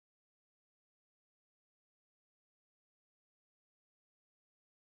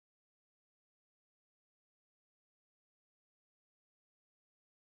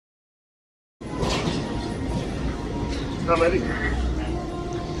How many?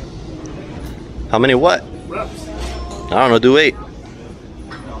 How many what? Reps. I don't know, do 8.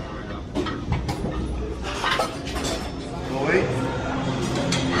 Wait.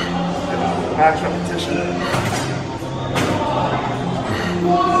 Max repetition.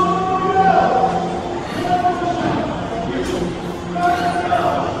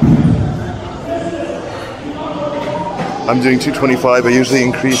 I'm doing 225. I usually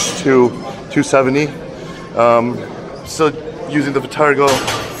increase to 270. Still using the Vitargo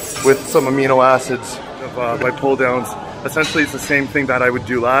with some amino acids of my pull downs. Essentially, it's the same thing that I would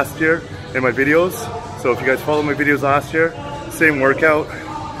do last year in my videos. So if you guys follow my videos last year, same workout,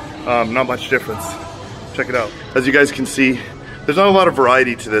 not much difference. Check it out. As you guys can see, there's not a lot of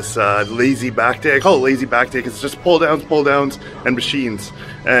variety to this lazy back day. I call it lazy back day because it's just pull downs, and machines.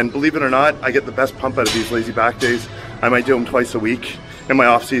 And believe it or not, I get the best pump out of these lazy back days. I might do them twice a week. In my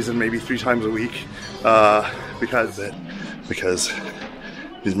off season, maybe 3 times a week. Because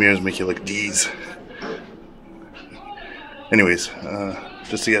these mirrors make you look D's. Anyways,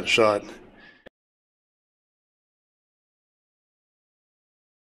 just to get a shot.